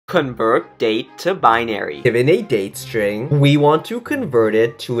Convert date to binary. Given a date string, we want to convert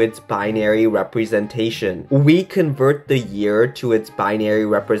it to its binary representation. We convert the year to its binary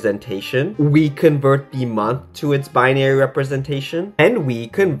representation. We convert the month to its binary representation. And we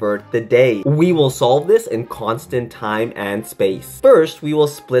convert the day. We will solve this in constant time and space. First, we will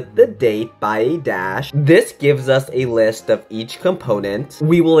split the date by a dash. This gives us a list of each component.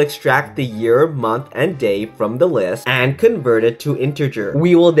 We will extract the year, month, and day from the list and convert it to integer.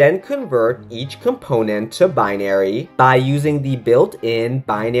 We will then convert each component to binary by using the built-in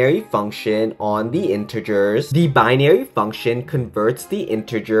binary function on the integers. The binary function converts the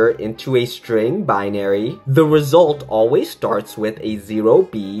integer into a string binary. The result always starts with a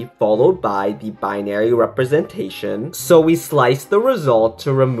 0b followed by the binary representation, so we slice the result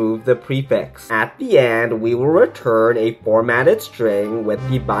to remove the prefix. At the end, we will return a formatted string with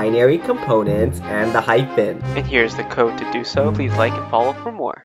the binary components and the hyphen. And here's the code to do so. Please like and follow for more.